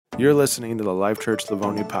You're listening to the Life Church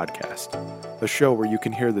Livonia podcast, a show where you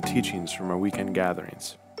can hear the teachings from our weekend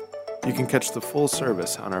gatherings. You can catch the full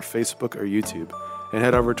service on our Facebook or YouTube, and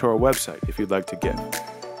head over to our website if you'd like to give.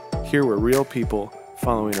 Here we're real people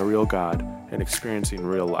following a real God and experiencing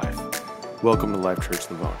real life. Welcome to Life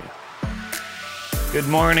Church Livonia. Good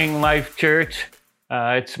morning, Life Church.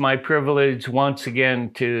 It's my privilege once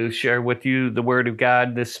again to share with you the Word of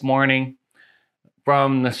God this morning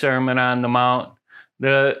from the Sermon on the Mount.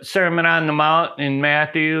 The Sermon on the Mount in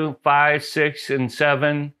Matthew 5, 6, and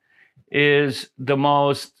 7 is the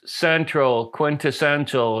most central,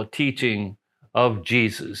 quintessential teaching of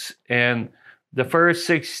Jesus. And the first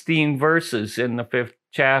 16 verses in the 5th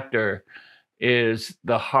chapter is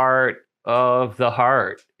the heart of the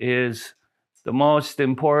heart, is the most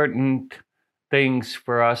important things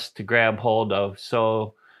for us to grab hold of.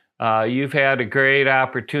 So you've had a great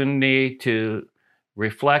opportunity to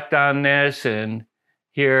reflect on this and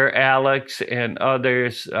hear Alex and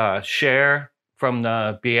others share from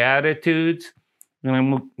the Beatitudes. And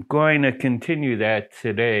I'm going to continue that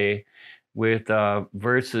today with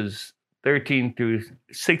verses 13 through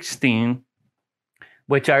 16,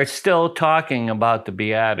 which are still talking about the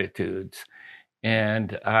Beatitudes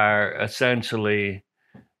and are essentially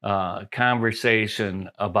conversation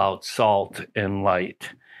about salt and light.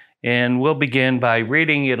 And we'll begin by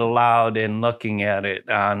reading it aloud and looking at it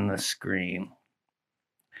on the screen.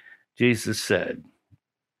 Jesus said,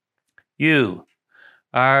 "You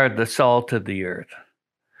are the salt of the earth.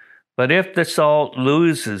 But if the salt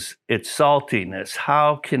loses its saltiness,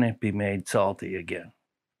 how can it be made salty again?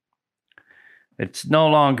 It's no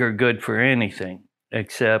longer good for anything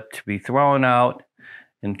except to be thrown out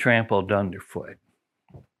and trampled underfoot.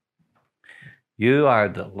 You are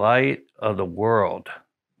the light of the world.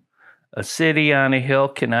 A city on a hill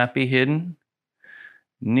cannot be hidden.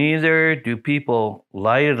 Neither do people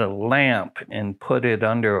light a lamp and put it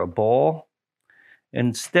under a bowl.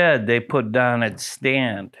 Instead, they put it on its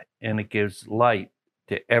stand, and it gives light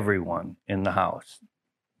to everyone in the house.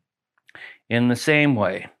 In the same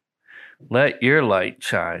way, let your light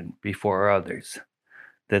shine before others,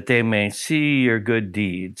 that they may see your good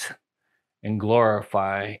deeds and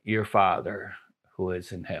glorify your Father who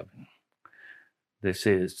is in heaven." This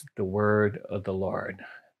is the word of the Lord.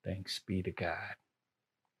 Thanks be to God.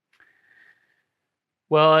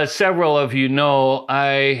 Well, as several of you know,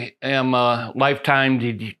 I am a lifetime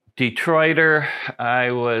Detroiter.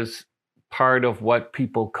 I was part of what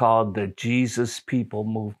people called the Jesus People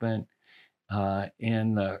movement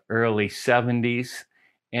in the early 70s.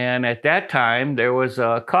 And at that time, there was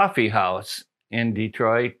a coffee house in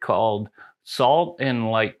Detroit called Salt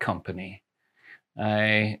and Light Company.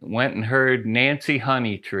 I went and heard Nancy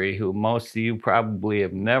Honeytree, who most of you probably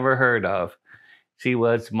have never heard of. She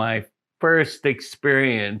was my first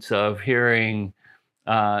experience of hearing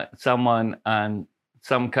someone on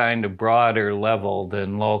some kind of broader level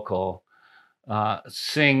than local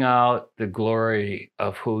sing out the glory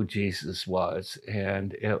of who Jesus was.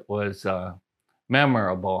 And it was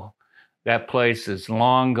memorable. That place is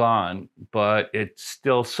long gone, but it's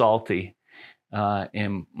still salty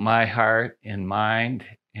in my heart and mind.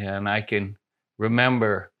 And I can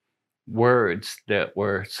remember words that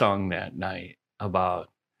were sung that night about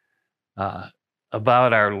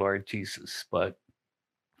our Lord Jesus, but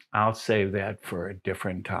I'll save that for a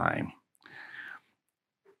different time.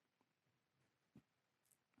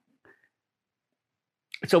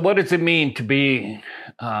 So what does it mean to be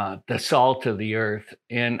the salt of the earth?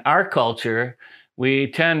 In our culture,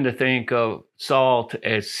 we tend to think of salt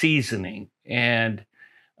as seasoning. And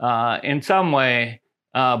in some way,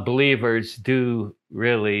 believers do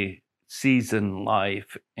really season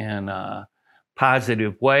life in a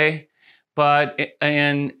positive way. But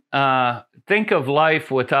think of life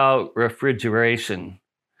without refrigeration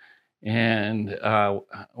and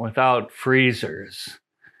without freezers.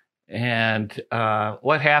 And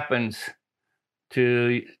what happens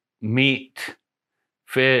to meat,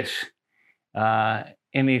 fish,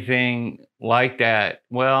 anything like that?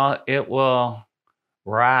 Well, it will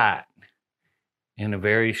rot in a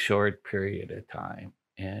very short period of time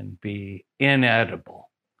and be inedible.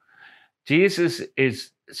 Jesus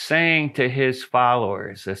is saying to his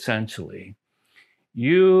followers, essentially,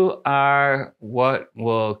 you are what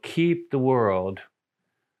will keep the world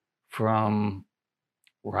from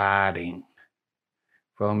rotting,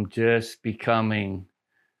 from just becoming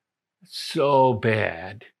so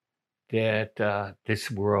bad that this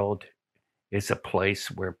world is a place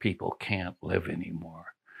where people can't live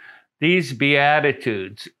anymore. These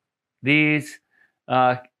Beatitudes, these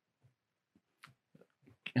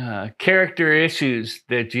character issues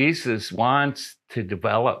that Jesus wants to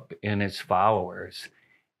develop in his followers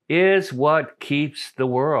is what keeps the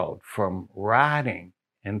world from rotting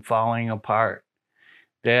and falling apart.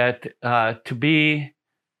 That to be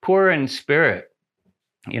poor in spirit,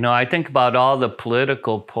 I think about all the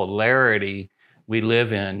political polarity we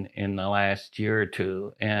live in the last year or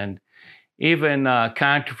two, and even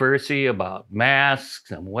controversy about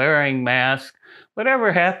masks and wearing masks.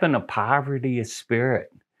 Whatever happened to poverty of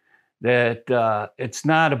spirit? That it's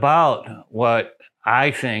not about what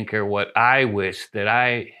I think or what I wish that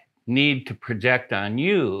I need to project on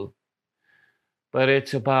you, but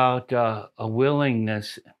it's about a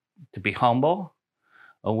willingness to be humble,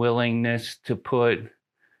 a willingness to put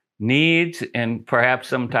needs and perhaps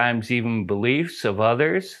sometimes even beliefs of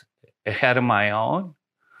others ahead of my own,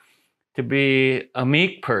 to be a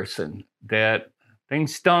meek person, that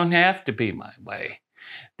things don't have to be my way.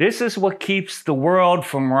 This is what keeps the world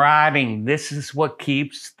from rotting. This is what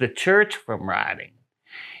keeps the church from rotting.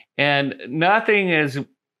 And nothing is,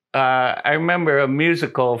 I remember a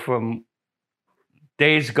musical from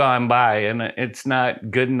days gone by, and it's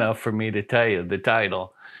not good enough for me to tell you the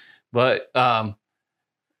title, but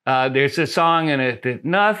there's a song in it that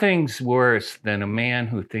nothing's worse than a man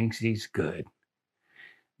who thinks he's good,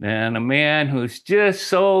 than a man who's just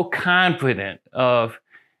so confident of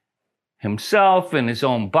himself and his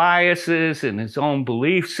own biases and his own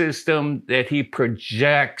belief system that he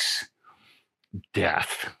projects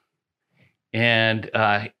death. And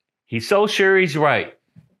he's so sure he's right.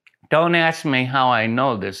 Don't ask me how I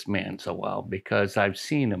know this man so well, because I've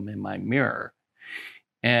seen him in my mirror.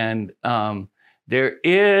 And there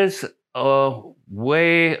is a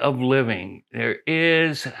way of living. There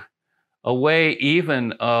is a way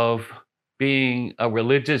even of being a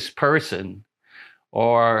religious person,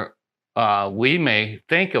 or we may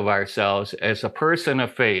think of ourselves as a person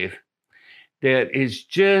of faith that is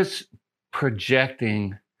just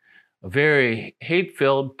projecting a very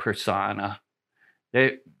hate-filled persona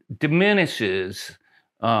that diminishes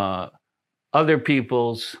other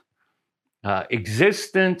people's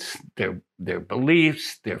existence, their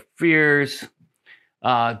beliefs, their fears.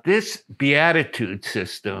 This beatitude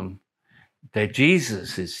system that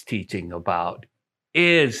Jesus is teaching about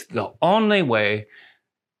is the only way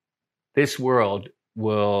this world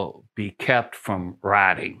will be kept from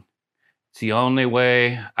rotting. It's the only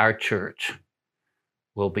way our church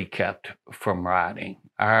will be kept from rotting,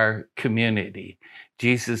 our community.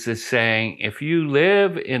 Jesus is saying, if you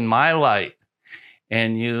live in my light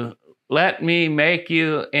and you let me make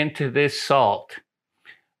you into this salt,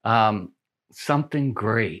 something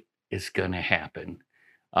great is going to happen.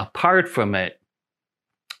 Apart from it,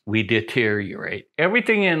 we deteriorate.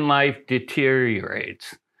 Everything in life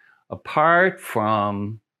deteriorates apart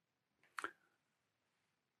from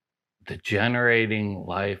the generating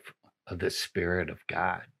life of the Spirit of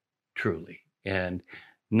God, truly. And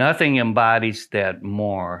nothing embodies that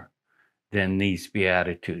more than these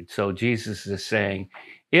Beatitudes. So Jesus is saying,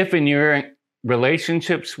 if in your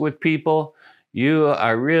relationships with people, you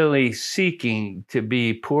are really seeking to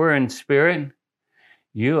be poor in spirit,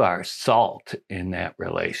 you are salt in that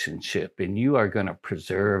relationship, and you are going to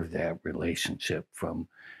preserve that relationship from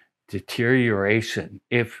deterioration.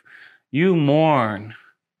 If you mourn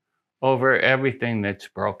over everything that's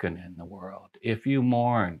broken in the world, if you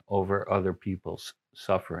mourn over other people's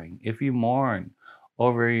suffering, if you mourn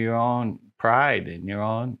over your own pride and your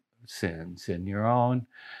own sins and your own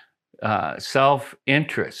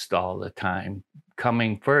self-interest all the time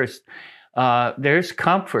coming first, there's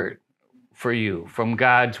comfort for you from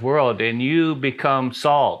God's world, and you become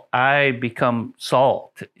salt. I become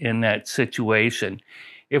salt in that situation.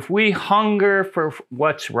 If we hunger for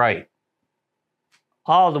what's right,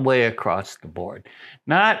 all the way across the board,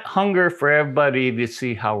 not hunger for everybody to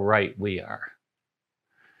see how right we are,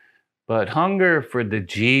 but hunger for the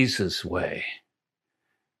Jesus way.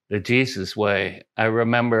 The Jesus way. I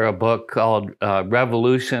remember a book called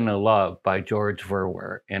Revolution of Love by George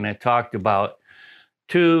Verwer, and it talked about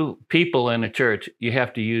two people in a church. You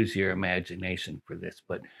have to use your imagination for this,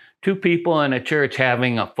 but two people in a church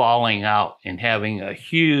having a falling out and having a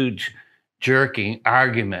huge jerking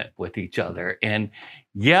argument with each other and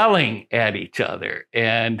yelling at each other.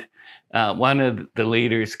 And one of the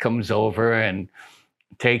leaders comes over and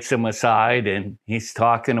takes them aside, and he's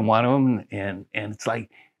talking to one of them, and it's like,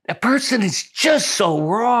 that person is just so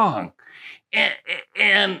wrong.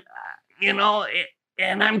 And you know,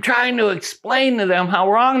 and I'm trying to explain to them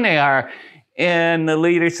how wrong they are. And the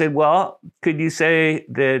leader said, well, could you say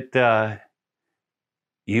that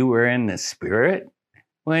you were in the Spirit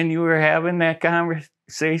when you were having that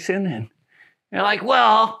conversation? You're like,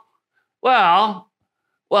 well,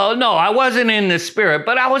 no, I wasn't in the spirit,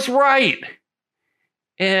 but I was right.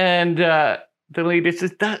 And the leader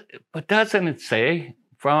says, but doesn't it say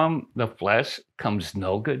from the flesh comes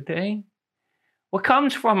no good thing? What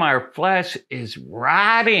comes from our flesh is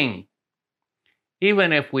rotting,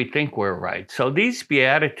 even if we think we're right. So these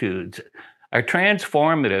Beatitudes are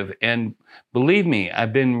transformative. And believe me,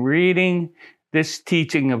 I've been reading this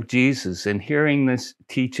teaching of Jesus and hearing this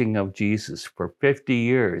teaching of Jesus for 50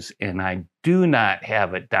 years, and I do not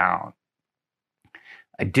have it down.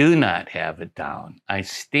 I do not have it down. I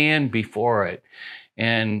stand before it,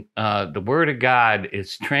 and the Word of God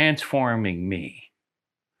is transforming me,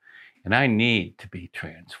 and I need to be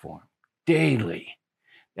transformed daily.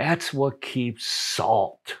 That's what keeps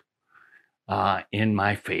salt in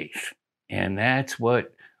my faith, and that's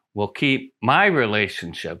what will keep my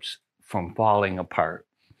relationships from falling apart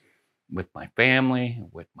with my family,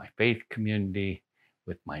 with my faith community,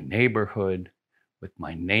 with my neighborhood, with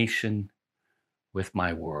my nation, with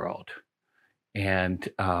my world. And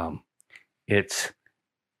it's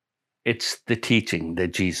the teaching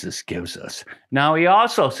that Jesus gives us. Now, he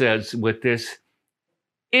also says with this,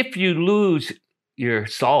 if you lose your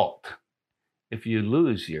salt, if you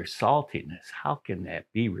lose your saltiness, how can that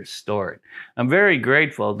be restored? I'm very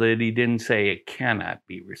grateful that he didn't say it cannot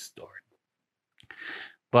be restored.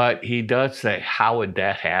 But he does say, how would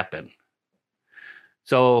that happen?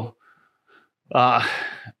 So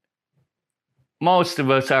most of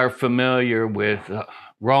us are familiar with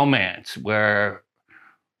romance, where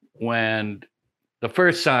when the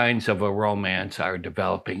first signs of a romance are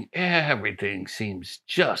developing, everything seems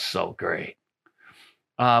just so great.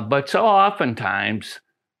 But so oftentimes,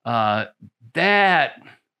 that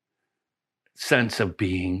sense of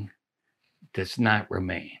being does not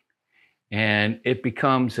remain. And it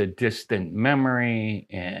becomes a distant memory,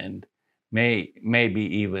 and maybe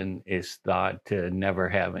even is thought to never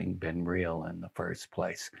having been real in the first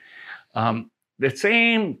place. The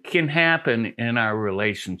same can happen in our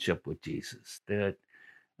relationship with Jesus. That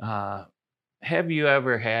have you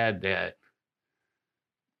ever had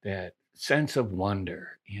that sense of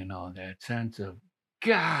wonder, that sense of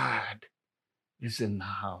God is in the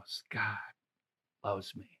house. God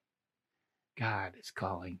loves me. God is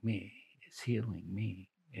calling me, is healing me,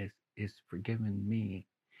 is forgiving me.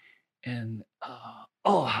 And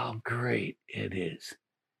oh, how great it is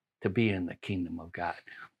to be in the kingdom of God.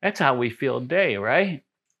 That's how we feel today, right?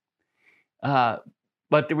 But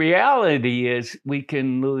the reality is we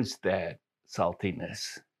can lose that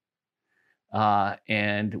saltiness.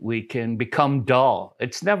 And we can become dull.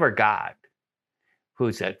 It's never God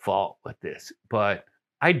who's at fault with this, but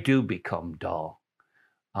I do become dull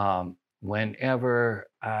whenever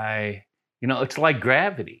it's like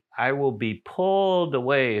gravity. I will be pulled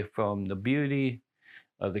away from the beauty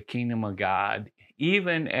of the kingdom of God,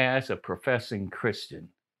 even as a professing Christian,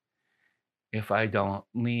 if I don't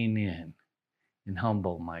lean in and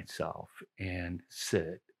humble myself and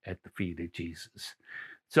sit at the feet of Jesus.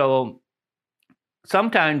 So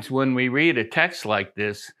sometimes when we read a text like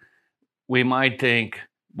this, we might think,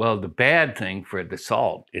 well, the bad thing for the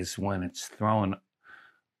salt is when it's thrown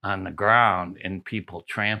on the ground and people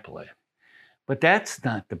trample it. But that's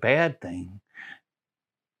not the bad thing.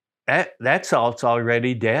 That salt's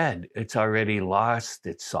already dead. It's already lost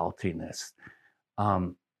its saltiness.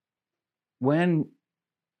 When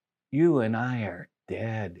you and I are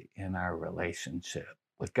dead in our relationship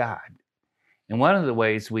with God, and one of the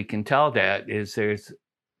ways we can tell that is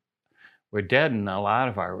we're dead in a lot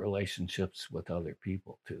of our relationships with other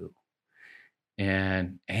people too.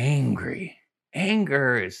 And angry.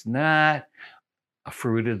 Anger is not a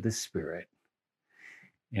fruit of the Spirit.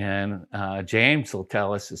 And James will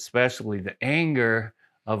tell us, especially the anger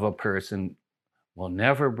of a person will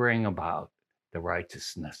never bring about the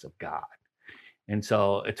righteousness of God. And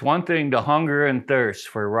so it's one thing to hunger and thirst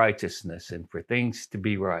for righteousness and for things to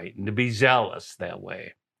be right and to be zealous that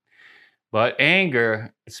way. But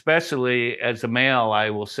anger, especially as a male,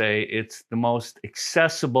 I will say it's the most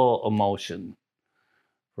accessible emotion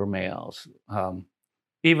for males.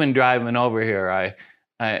 Even driving over here,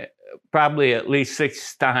 I probably at least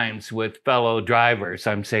 6 times with fellow drivers,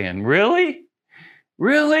 I'm saying, really?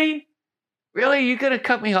 Really? Really? You're going to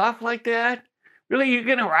cut me off like that? Really? You're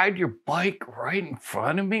going to ride your bike right in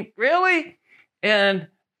front of me? Really? And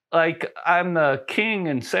like I'm the king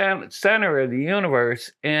and center of the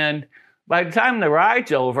universe. And by the time the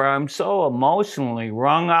ride's over, I'm so emotionally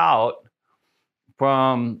wrung out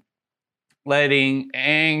from letting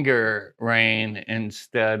anger reign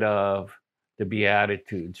instead of the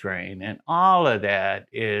Beatitudes reign. And all of that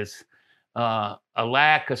is a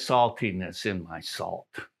lack of saltiness in my salt.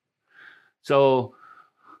 So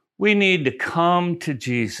we need to come to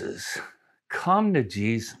Jesus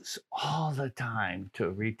all the time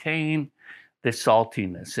to retain the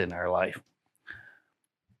saltiness in our life.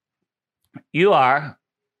 You are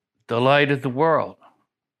the light of the world.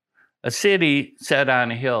 A city set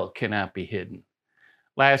on a hill cannot be hidden.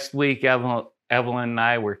 Last week, Evelyn and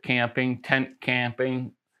I were tent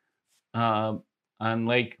camping on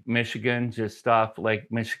Lake Michigan, just off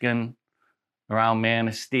Lake Michigan, around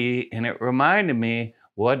Manistee, and it reminded me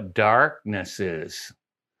what darkness is.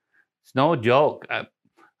 It's no joke.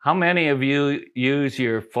 How many of you use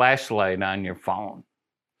your flashlight on your phone?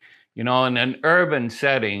 You know, in an urban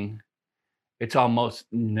setting, it's almost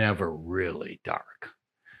never really dark.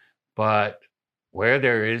 But where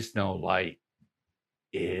there is no light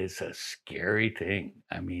is a scary thing.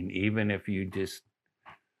 I mean, even if you just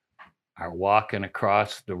are walking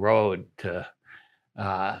across the road to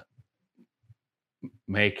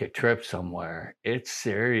make a trip somewhere, it's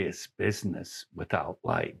serious business without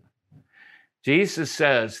light. Jesus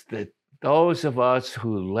says that those of us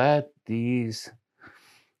who let these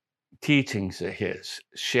teachings of his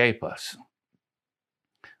shape us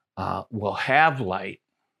will have light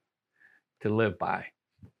to live by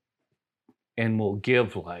and will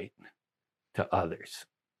give light to others.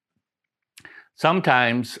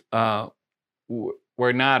 Sometimes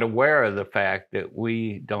we're not aware of the fact that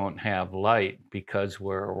we don't have light because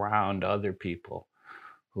we're around other people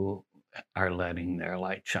who are letting their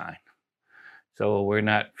light shine. So we're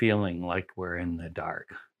not feeling like we're in the dark.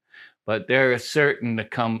 But there are certain to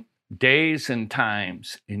come days and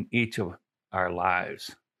times in each of our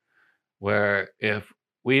lives where if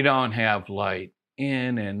we don't have light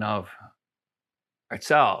in and of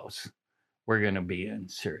ourselves, we're going to be in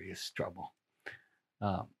serious trouble.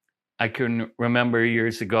 I can remember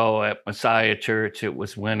years ago at Messiah Church, it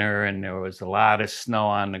was winter and there was a lot of snow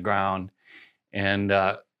on the ground. And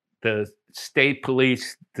the state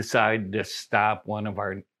police decided to stop one of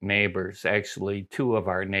our neighbors, actually two of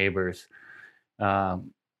our neighbors,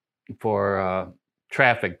 for a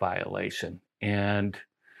traffic violation. And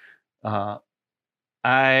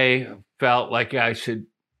I felt like I should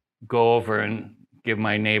go over and give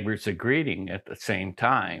my neighbors a greeting at the same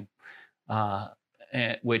time,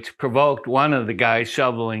 which provoked one of the guys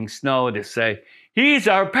shoveling snow to say, "He's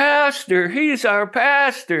our pastor, he's our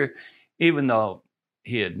pastor," even though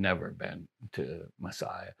he had never been to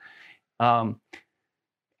Messiah.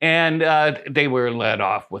 And they were let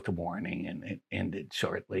off with a warning and it ended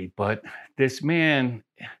shortly. But this man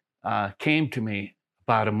came to me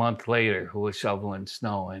about a month later who was shoveling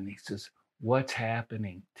snow and he says, "What's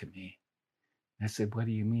happening to me?" I said, "What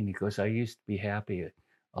do you mean?" He goes, "I used to be happy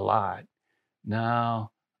a lot.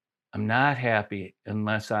 Now I'm not happy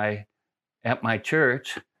unless I at my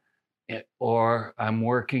church or I'm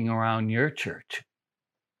working around your church."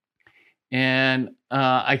 And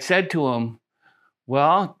I said to him,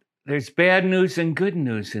 "Well, there's bad news and good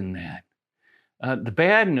news in that. The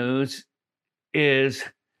bad news is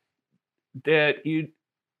that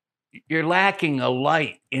you're lacking a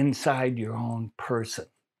light inside your own person.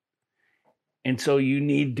 And so you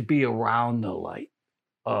need to be around the light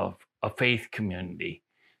of a faith community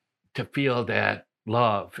to feel that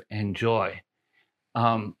love and joy.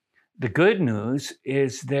 The good news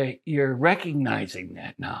is that you're recognizing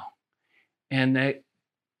that now and that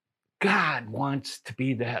God wants to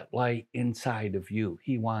be that light inside of you.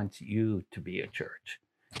 He wants you to be a church,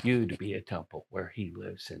 you to be a temple where he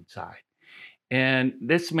lives inside." And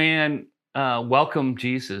this man welcomed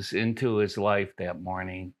Jesus into his life that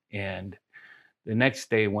morning. And the next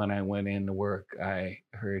day when I went into work, I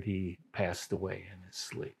heard he passed away in his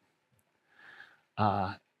sleep.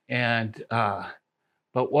 But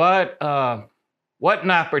what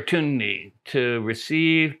an opportunity to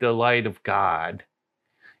receive the light of God.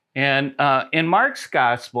 And in Mark's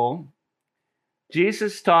gospel,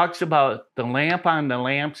 Jesus talks about the lamp on the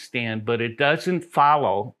lampstand, but it doesn't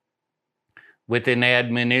follow with an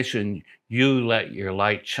admonition, "You let your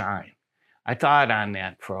light shine." I thought on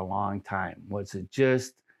that for a long time. Was it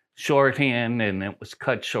just shorthand and it was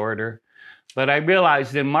cut shorter? But I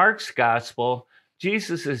realized in Mark's gospel,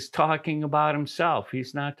 Jesus is talking about himself.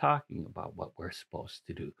 He's not talking about what we're supposed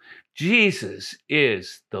to do. Jesus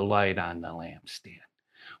is the light on the lampstand.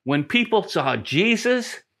 When people saw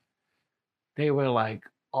Jesus, they were like,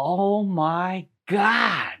 "Oh my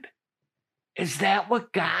God, is that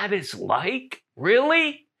what God is like?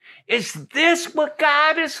 Really? Is this what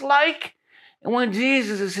God is like?" And when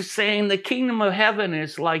Jesus is saying the kingdom of heaven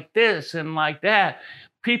is like this and like that,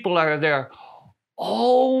 people are there,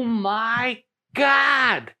 "Oh my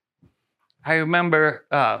God." I remember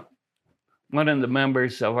one of the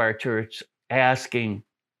members of our church asking,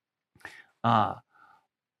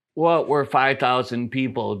 what were 5,000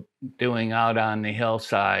 people doing out on the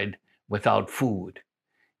hillside without food?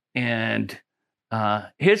 And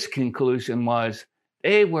his conclusion was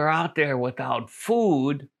they were out there without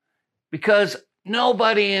food because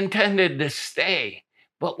nobody intended to stay.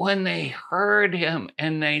 But when they heard him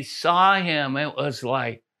and they saw him, it was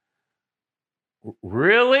like,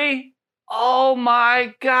 really? Oh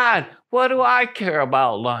my God, what do I care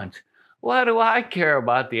about lunch? What do I care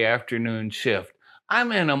about the afternoon shift?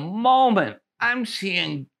 I'm in a moment. I'm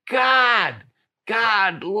seeing God.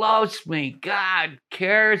 God loves me. God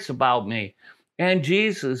cares about me. And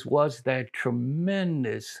Jesus was that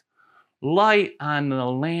tremendous light on the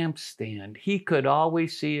lampstand. He could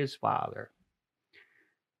always see his Father.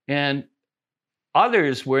 And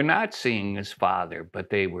others were not seeing his Father, but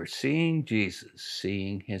they were seeing Jesus,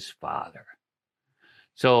 seeing his Father.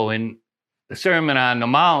 So in the Sermon on the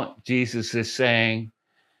Mount, Jesus is saying,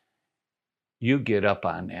 you get up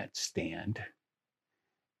on that stand,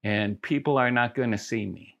 and people are not going to see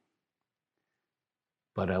me,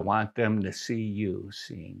 but I want them to see you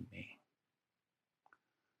seeing me.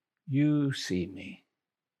 You see me,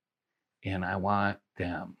 and I want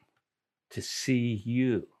them to see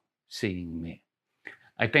you seeing me.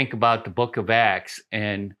 I think about the book of Acts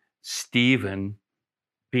and Stephen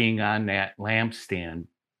being on that lampstand,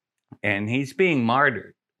 and he's being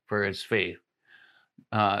martyred for his faith.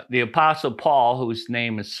 The Apostle Paul, whose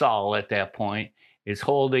name is Saul at that point, is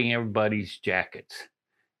holding everybody's jackets,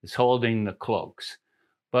 is holding the cloaks.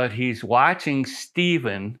 But he's watching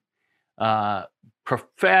Stephen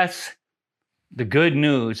profess the good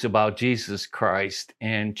news about Jesus Christ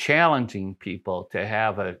and challenging people to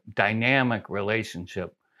have a dynamic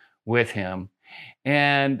relationship with him.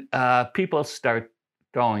 And people start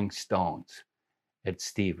throwing stones at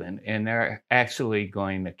Stephen, and they're actually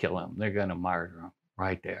going to kill him. They're going to martyr him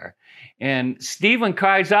right there. And Stephen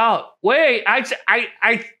cries out, wait,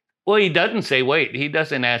 well, he doesn't say wait. He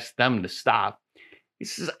doesn't ask them to stop. He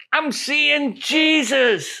says, I'm seeing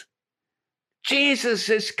Jesus. Jesus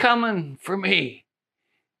is coming for me.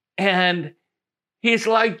 And he's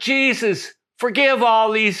like, Jesus, forgive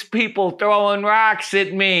all these people throwing rocks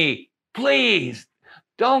at me. Please,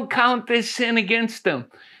 don't count this sin against them.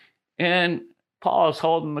 And Paul's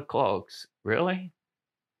holding the cloaks. Really?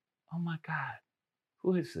 Oh my God,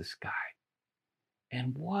 who is this guy?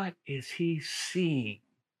 And what is he seeing?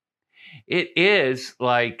 It is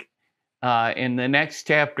like in the next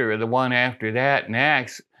chapter, or the one after that in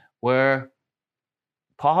Acts, where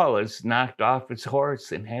Paul is knocked off his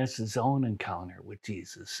horse and has his own encounter with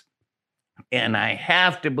Jesus. And I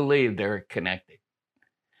have to believe they're connected.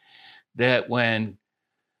 That when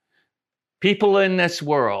people in this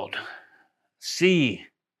world see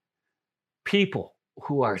people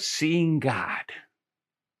who are seeing God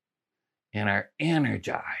and are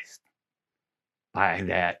energized by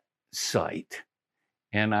that sight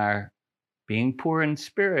and are being poor in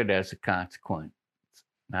spirit as a consequence,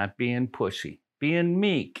 not being pushy, being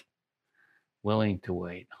meek, willing to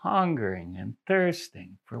wait, hungering and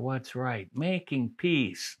thirsting for what's right, making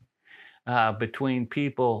peace between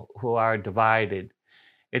people who are divided.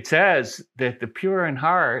 It says that the pure in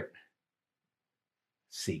heart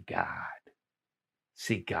see God.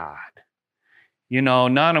 See God. You know,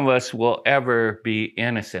 none of us will ever be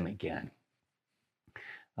innocent again.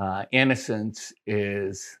 Innocence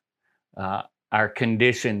is our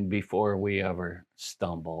condition before we ever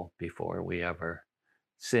stumble, before we ever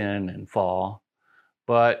sin and fall.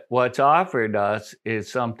 But what's offered us is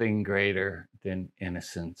something greater than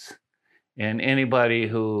innocence. And anybody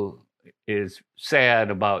who is sad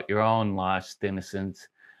about your own lost innocence,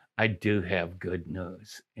 I do have good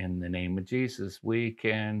news. In the name of Jesus, we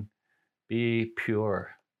can be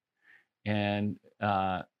pure. And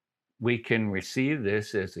we can receive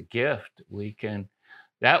this as a gift.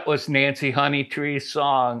 That was Nancy Honeytree's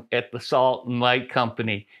song at the Salt and Light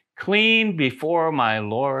Company. Clean before my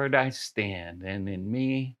Lord I stand, and in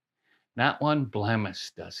me not one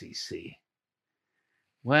blemish does he see.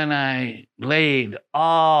 When I laid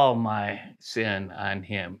all my sin on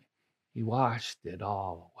him, he washed it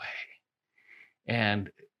all away.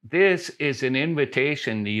 And this is an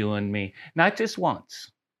invitation to you and me, not just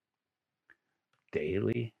once,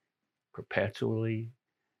 daily, perpetually,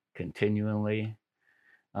 continually.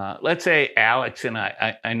 Let's say Alex and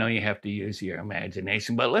I know you have to use your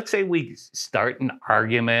imagination, but let's say we start an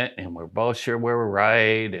argument and we're both sure we're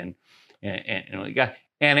right, and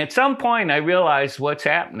at some point I realize what's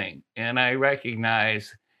happening, and I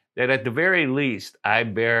recognize that at the very least I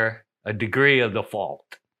bear a degree of the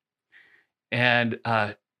fault. and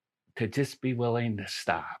to just be willing to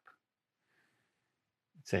stop.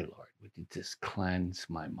 Say, Lord, would you just cleanse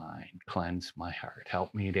my mind, cleanse my heart?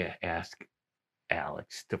 Help me to ask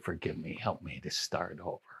Alex to forgive me. Help me to start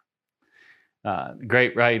over.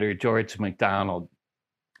 Great writer George MacDonald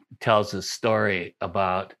tells a story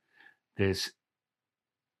about this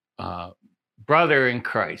brother in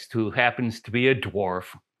Christ who happens to be a dwarf,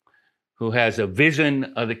 who has a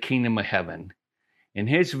vision of the kingdom of heaven. And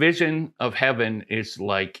his vision of heaven is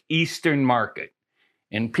like Eastern market.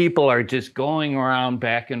 And people are just going around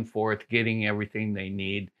back and forth, getting everything they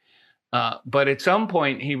need. But at some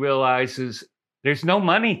point, he realizes there's no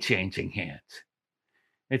money changing hands.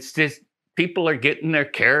 It's just people are getting their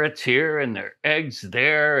carrots here and their eggs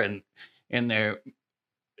there and their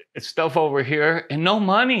stuff over here, and no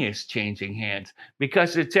money is changing hands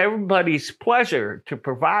because it's everybody's pleasure to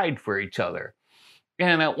provide for each other.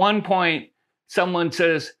 And at one point, someone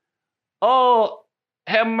says, "Oh,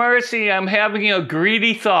 have mercy, I'm having a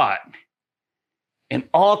greedy thought." And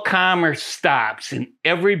all commerce stops and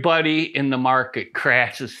everybody in the market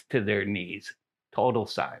crashes to their knees. Total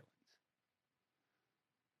silence.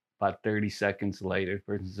 About 30 seconds later, the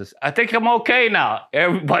person says, "I think I'm okay now."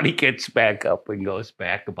 Everybody gets back up and goes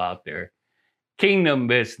back about their kingdom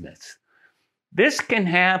business. This can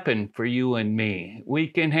happen for you and me. We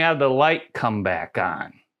can have the light come back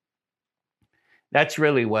on. That's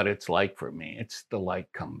really what it's like for me. It's the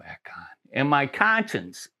light come back on. And my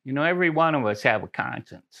conscience, every one of us have a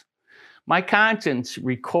conscience. My conscience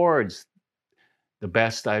records the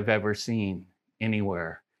best I've ever seen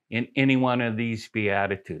anywhere in any one of these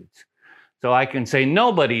Beatitudes. So I can say,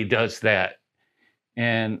 nobody does that.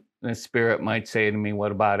 And the Spirit might say to me,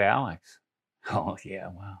 "What about Alex?" "Oh, yeah,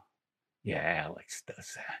 well, yeah, Alex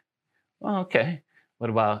does that." "Well, okay. What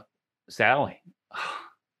about Sally?" "Oh,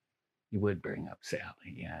 you would bring up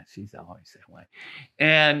Sally. Yeah, she's always that way."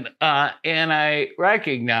 And I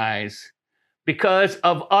recognize, because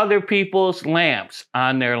of other people's lamps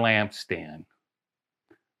on their lampstand,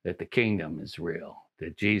 that the kingdom is real,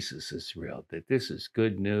 that Jesus is real, that this is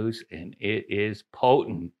good news, and it is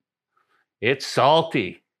potent. It's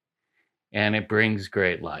salty, and it brings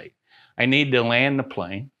great light. I need to land the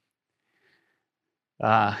plane.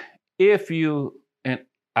 If you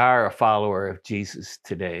are a follower of Jesus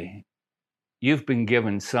today, you've been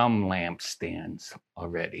given some lampstands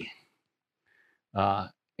already.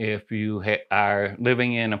 If you are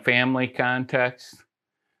living in a family context,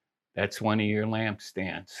 that's one of your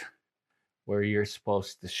lampstands where you're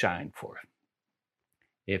supposed to shine forth.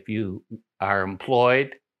 If you are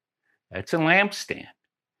employed, that's a lampstand.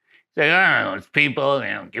 Say, "Oh, those people, they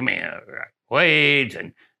don't give me a wage."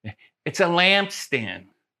 And it's a lampstand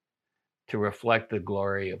to reflect the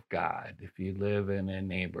glory of God. If you live in a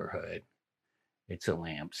neighborhood, it's a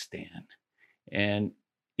lampstand. And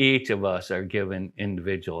each of us are given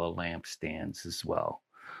individual lampstands as well.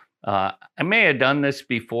 I may have done this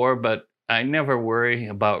before, but I never worry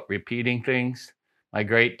about repeating things. My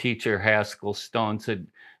great teacher, Haskell Stone, said,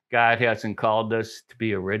 God hasn't called us to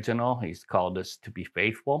be original. He's called us to be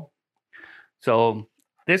faithful. So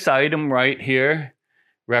this item right here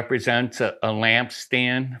represents a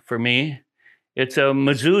lampstand for me. It's a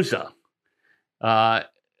mezuzah.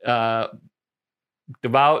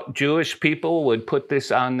 Devout Jewish people would put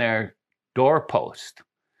this on their doorpost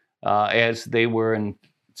as they were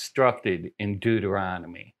instructed in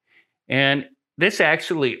Deuteronomy. And this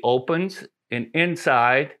actually opens, and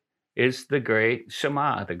inside is the great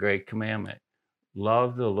Shema, the great commandment.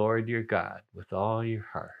 Love the Lord your God with all your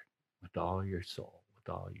heart, with all your soul, with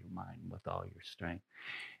all your mind, with all your strength.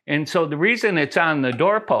 And so the reason it's on the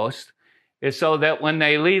doorpost is so that when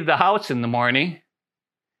they leave the house in the morning,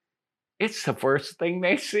 it's the first thing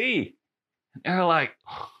they see. They're like,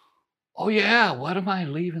 "Oh yeah, what am I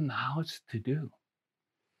leaving the house to do?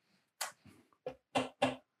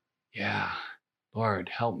 Yeah, Lord,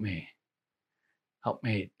 help me. Help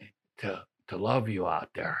me to love you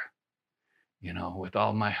out there, with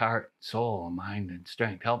all my heart, soul, mind, and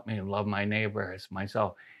strength. Help me to love my neighbor as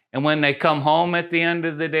myself." And when they come home at the end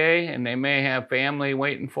of the day, and they may have family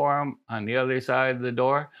waiting for them on the other side of the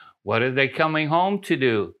door, what are they coming home to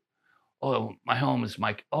do? "Oh, my home is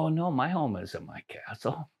oh no, my home isn't my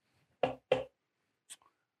castle.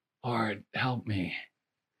 Lord, help me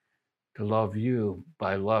to love you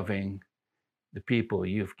by loving the people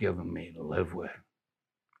you've given me to live with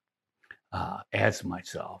as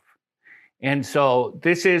myself." And so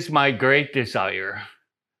this is my great desire,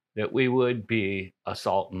 that we would be a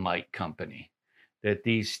salt and light company, that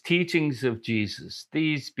these teachings of Jesus,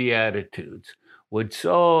 these Beatitudes, would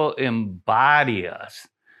so embody us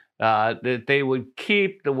that they would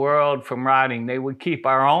keep the world from rotting. They would keep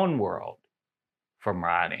our own world from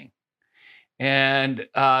rotting. And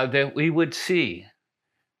that we would see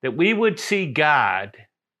God,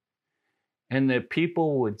 and that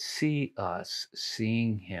people would see us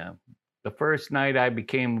seeing him. The first night I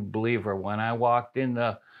became a believer, when I walked in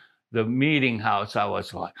the meeting house, I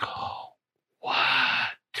was like, oh,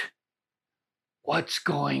 what's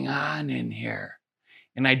going on in here?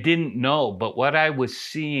 And I didn't know, but what I was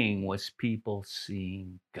seeing was people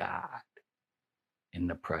seeing God in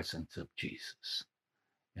the presence of Jesus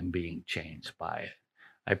and being changed by it.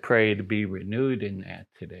 I pray to be renewed in that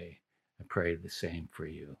today. I pray the same for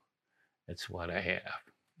you. That's what I have.